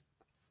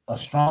a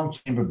strong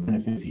chamber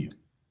benefits you.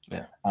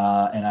 Yeah.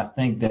 And I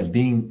think that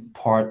being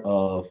part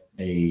of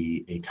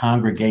a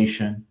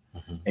congregation,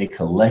 a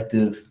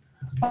collective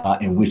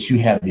in which you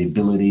have the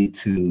ability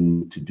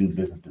to do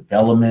business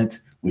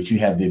development, which you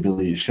have the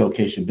ability to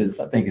showcase your business,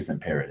 I think it's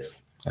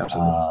imperative.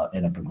 Absolutely.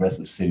 In a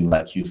progressive city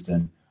like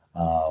Houston,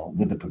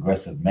 with the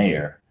progressive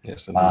mayor,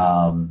 yes,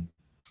 to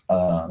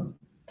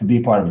be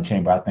part of a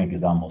chamber, I think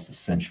is almost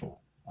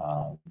essential,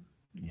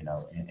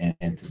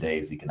 in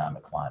today's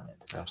economic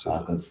climate.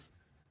 Absolutely. Because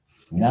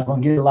we're not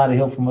going to get a lot of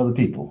help from other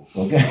people.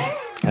 Okay.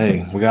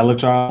 Hey, we got to look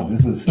to our own.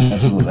 This is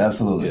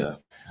absolutely. Yeah.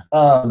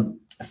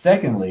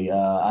 Secondly,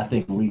 I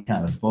think we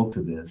kind of spoke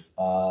to this,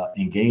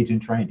 engage in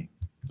training.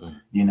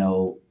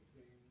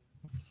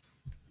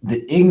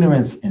 The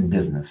ignorance in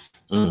business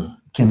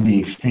can be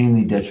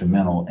extremely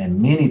detrimental.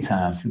 And many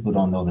times people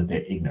don't know that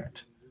they're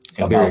ignorant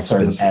about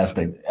certain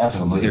aspects.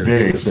 Absolutely.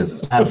 Very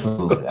expensive.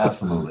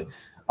 Absolutely.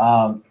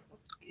 And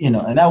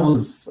that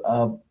was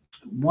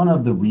one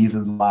of the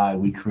reasons why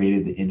we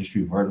created the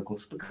industry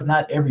verticals, because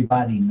not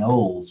everybody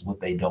knows what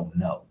they don't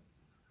know.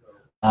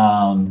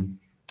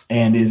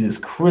 And it is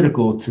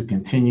critical to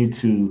continue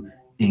to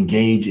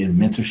engage in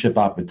mentorship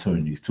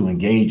opportunities, to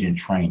engage in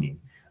training,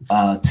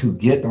 to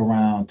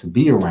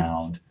be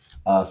around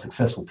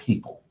successful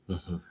people,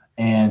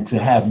 and to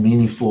have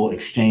meaningful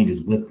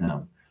exchanges with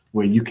them,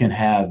 where you can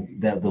have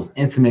those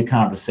intimate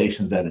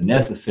conversations that are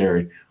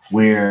necessary,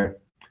 where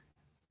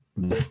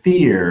the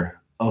fear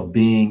of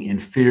being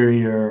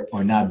inferior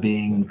or not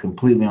being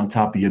completely on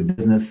top of your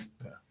business,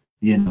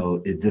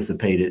 is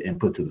dissipated and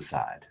put to the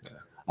side.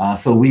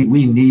 So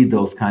we need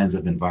those kinds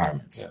of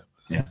environments.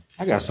 Yeah.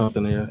 I got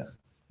something here.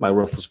 Might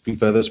ruffle a few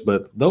feathers,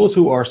 but those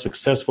who are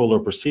successful or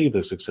perceived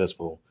as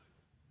successful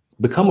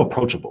become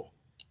approachable.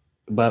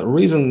 But the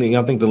reason,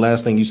 I think the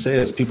last thing you said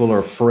is people are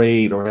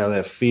afraid or have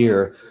that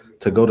fear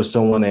to go to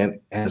someone that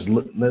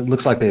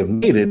looks like they have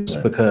made it,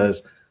 right,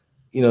 because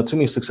too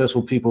many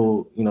successful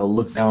people,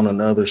 look down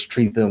on others,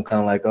 treat them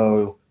kind of like,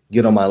 oh,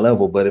 get on my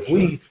level. But if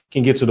we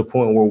can get to the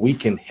point where we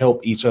can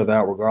help each other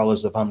out,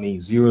 regardless of how many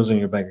zeros in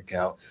your bank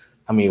account,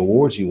 how many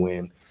awards you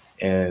win,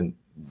 and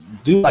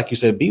do, like you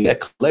said, be that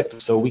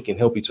collective so we can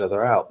help each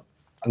other out,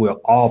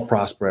 we'll all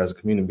prosper as a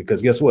community.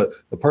 Because guess what?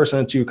 The person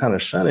that you're kind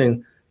of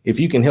shunning, if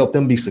you can help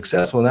them be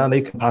successful, now they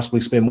can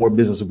possibly spend more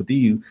business with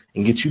you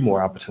and get you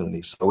more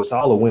opportunities. So it's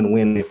all a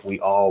win-win if we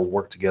all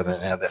work together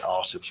and have that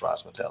all ships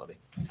rise mentality.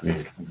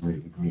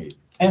 Agreed.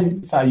 And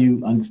it's how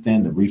you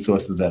understand the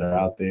resources that are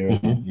out there,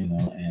 and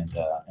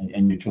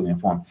you're truly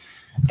informed.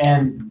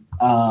 And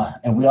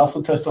we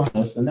also touched on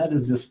this, and that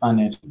is just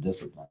financial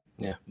discipline.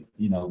 Yeah.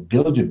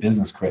 Build your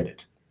business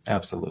credit.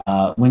 Absolutely.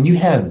 When you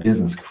have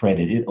business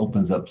credit, it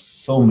opens up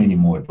so many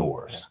more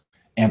doors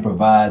and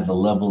provides a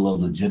level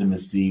of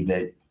legitimacy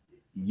that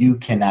you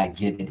cannot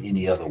get in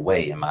any other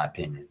way, in my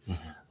opinion.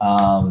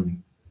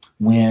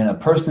 When a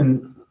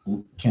person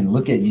can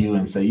look at you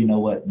and say, you know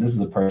what, this is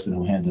a person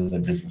who handles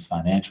their business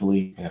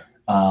financially,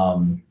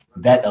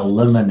 that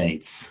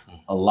eliminates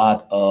a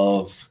lot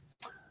of,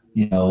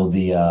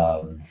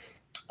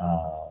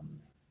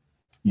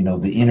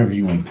 the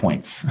interviewing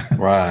points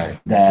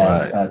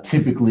that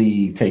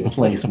typically take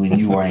place when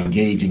you are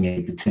engaging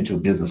a potential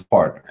business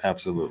partner.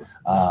 Absolutely.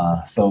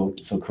 So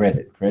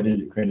credit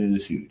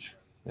is huge.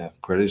 Yeah,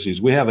 credit is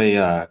huge. We have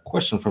a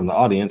question from the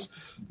audience.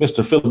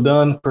 Mr. Philip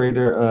Dunn,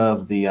 creator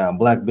of the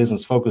Black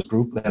Business Focus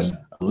Group, has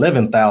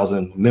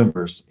 11,000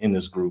 members in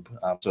this group.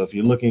 So if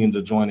you're looking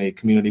to join a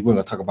community, we're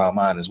going to talk about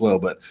mine as well,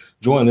 but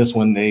join this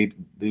one. They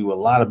do a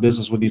lot of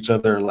business with each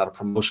other, a lot of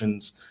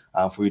promotions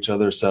for each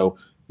other. So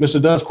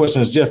Mr. Dunn's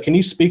question is, Jeff, can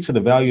you speak to the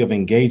value of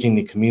engaging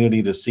the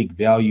community to seek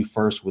value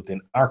first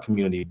within our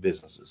community of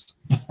businesses?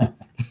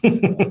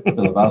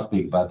 Philip, I'll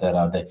speak about that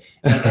all day.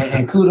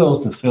 And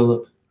kudos to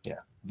Philip.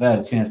 I've had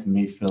a chance to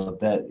meet Philip.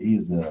 That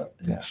he's an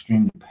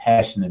extremely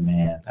passionate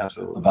man.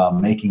 Absolutely.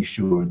 About making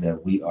sure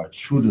that we are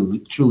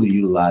truly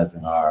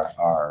utilizing our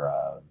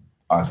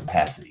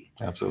capacity.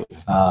 Absolutely.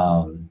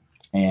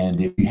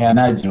 And if you have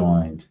not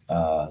joined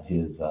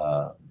his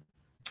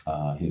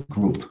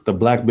group, the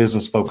Black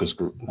Business Focus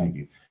Group, thank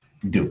you,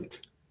 do it.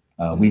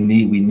 We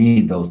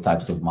need those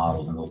types of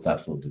models and those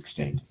types of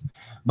exchanges.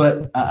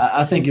 But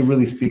I think it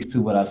really speaks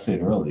to what I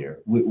said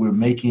earlier. We're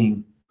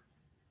making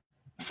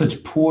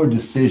such poor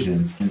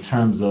decisions in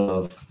terms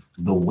of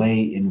the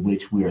way in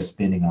which we are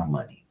spending our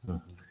money.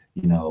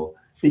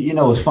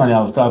 It's funny. I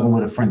was talking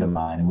with a friend of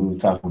mine, and we were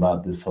talking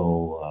about this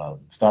whole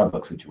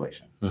Starbucks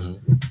situation.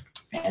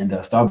 And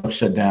Starbucks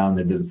shut down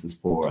their businesses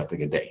for, I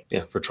think, a day.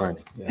 Yeah, for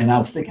training. Yeah. And I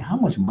was thinking, how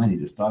much money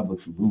did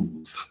Starbucks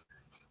lose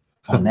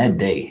on that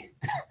day?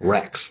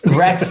 Racks.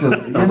 I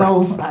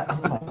was like,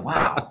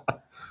 wow.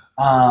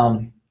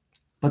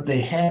 but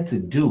they had to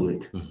do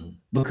it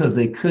because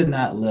they could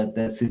not let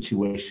that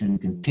situation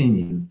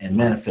continue and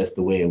manifest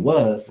the way it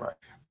was,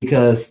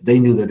 because they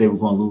knew that they were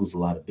going to lose a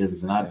lot of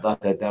business. And I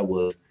thought that that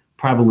was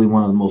probably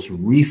one of the most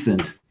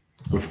recent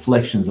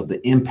reflections of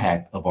the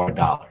impact of our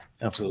dollar.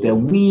 Absolutely. That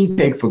we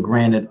take for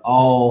granted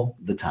all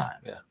the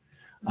time.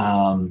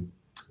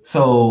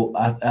 So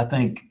I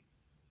think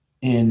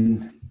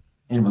in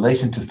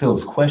relation to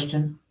Philip's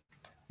question,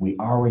 we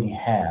already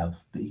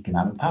have the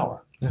economic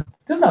power.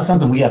 This is not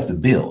something we have to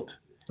build.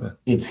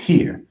 It's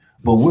here.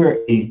 But we're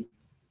a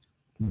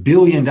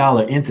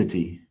billion-dollar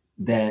entity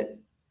that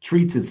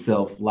treats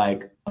itself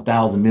like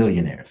 1,000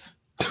 millionaires.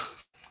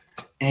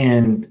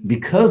 And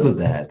because of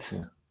that,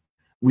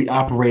 we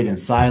operate in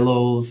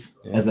silos.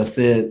 As I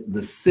said,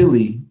 the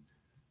silly,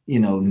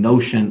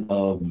 notion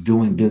of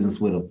doing business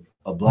with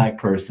a Black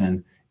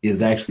person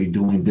is actually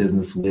doing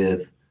business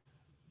with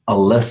a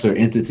lesser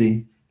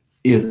entity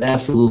is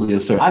absolutely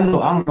absurd. I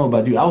don't know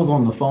about you. I was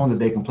on the phone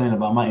today complaining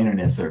about my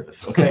internet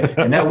service, okay?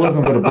 And that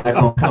wasn't with a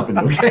Black-owned company,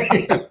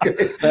 okay?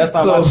 That's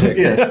not my check.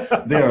 Yes,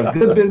 there are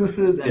good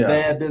businesses and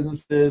bad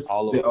businesses.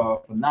 There are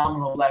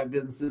phenomenal Black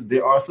businesses.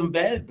 There are some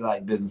bad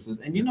Black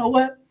businesses. And you know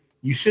what?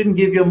 You shouldn't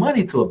give your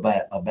money to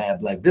a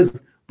bad Black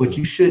business, but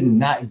you should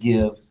not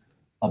give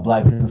a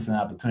Black business an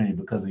opportunity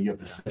because of your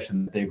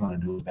perception that they're going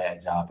to do a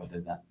bad job or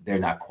they're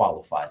not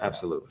qualified.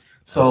 Absolutely.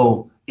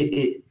 So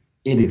it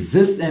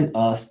exists in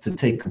us to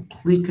take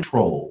complete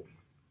control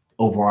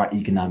over our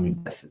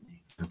economic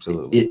destiny.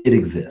 Absolutely. It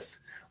exists.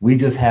 We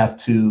just have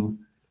to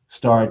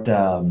start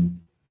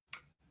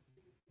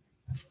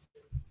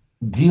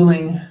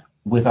dealing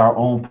with our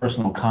own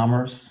personal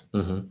commerce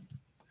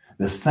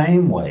the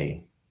same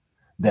way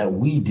that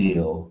we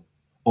deal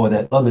or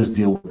that others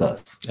deal with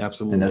us.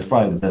 Absolutely. And that's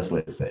probably the best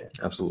way to say it.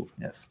 Absolutely.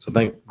 Yes. So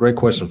great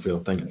question, Phil.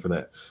 Thank you for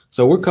that.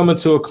 So we're coming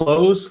to a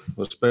close.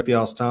 Respect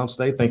y'all's time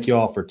today. Thank you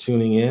all for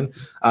tuning in.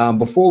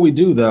 Before we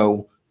do,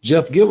 though,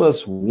 Jeff, give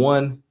us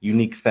one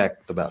unique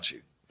fact about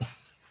you.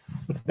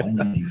 One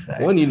unique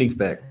fact. One unique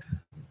fact.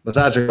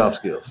 Besides your golf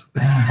skills.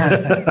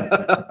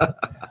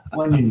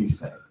 One unique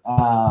fact.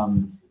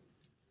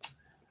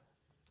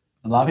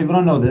 A lot of people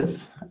don't know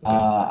this.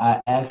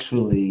 I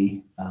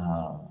actually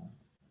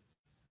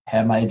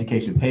had my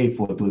education paid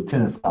for through a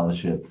tennis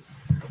scholarship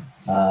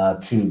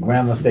to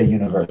Grambling State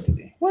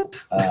University.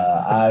 What?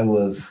 I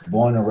was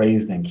born and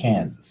raised in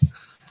Kansas.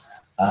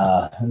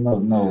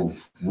 No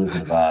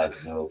Wizard of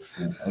Oz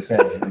jokes. Okay.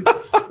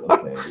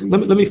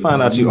 Let me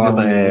find out you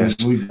Arthur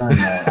Ashe. We've done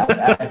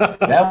that.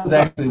 That was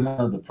actually one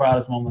of the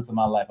proudest moments of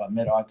my life. I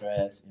met Arthur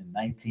Ashe in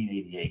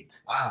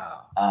 1988.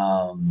 Wow.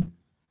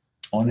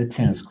 On the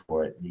tennis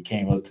court. He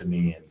came up to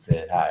me and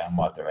said, "Hi, I'm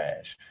Arthur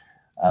Ashe."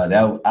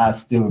 I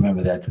still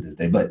remember that to this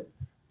day. But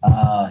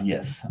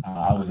yes,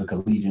 I was a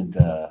collegiate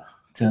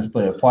tennis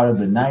player, part of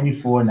the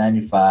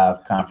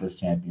 94-95 conference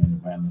champion,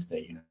 Grambling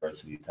State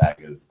University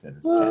Tigers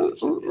tennis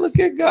championship. Look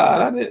at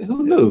God.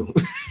 Who knew?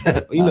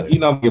 you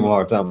know I'm giving a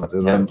hard time about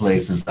this. I haven't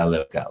played since I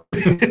left college.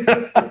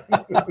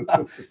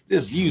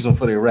 Just use them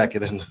for the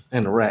racket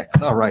and the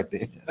racks. All right,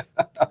 then. Yes,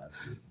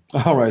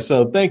 all right.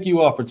 So thank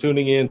you all for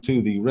tuning in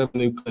to the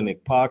Revenue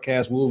Clinic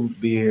podcast. We'll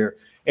be here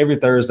every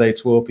Thursday,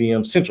 12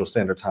 p.m. Central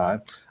Standard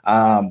Time.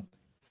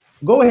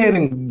 Go ahead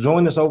and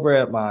join us over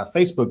at my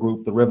Facebook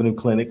group, the Revenue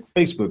Clinic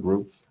Facebook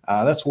group.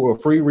 That's a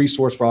free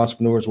resource for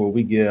entrepreneurs where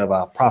we give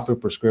profit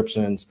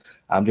prescriptions,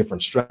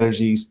 different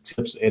strategies,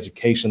 tips,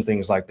 education,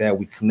 things like that.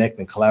 We connect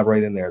and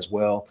collaborate in there as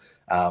well.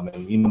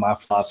 And my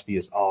philosophy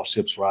is all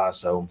ships rise.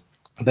 So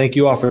thank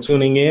you all for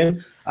tuning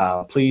in.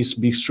 Please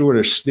be sure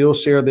to still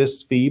share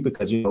this feed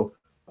because,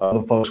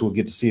 other folks will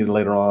get to see it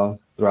later on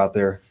throughout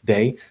their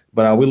day.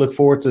 But we look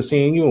forward to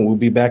seeing you, and we'll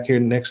be back here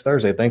next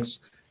Thursday. Thanks,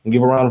 and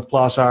give a round of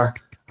applause to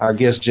our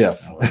guest,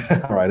 Jeff.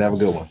 All right, have a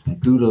good one.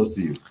 Kudos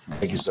to you.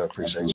 Thank you, sir. Appreciate it.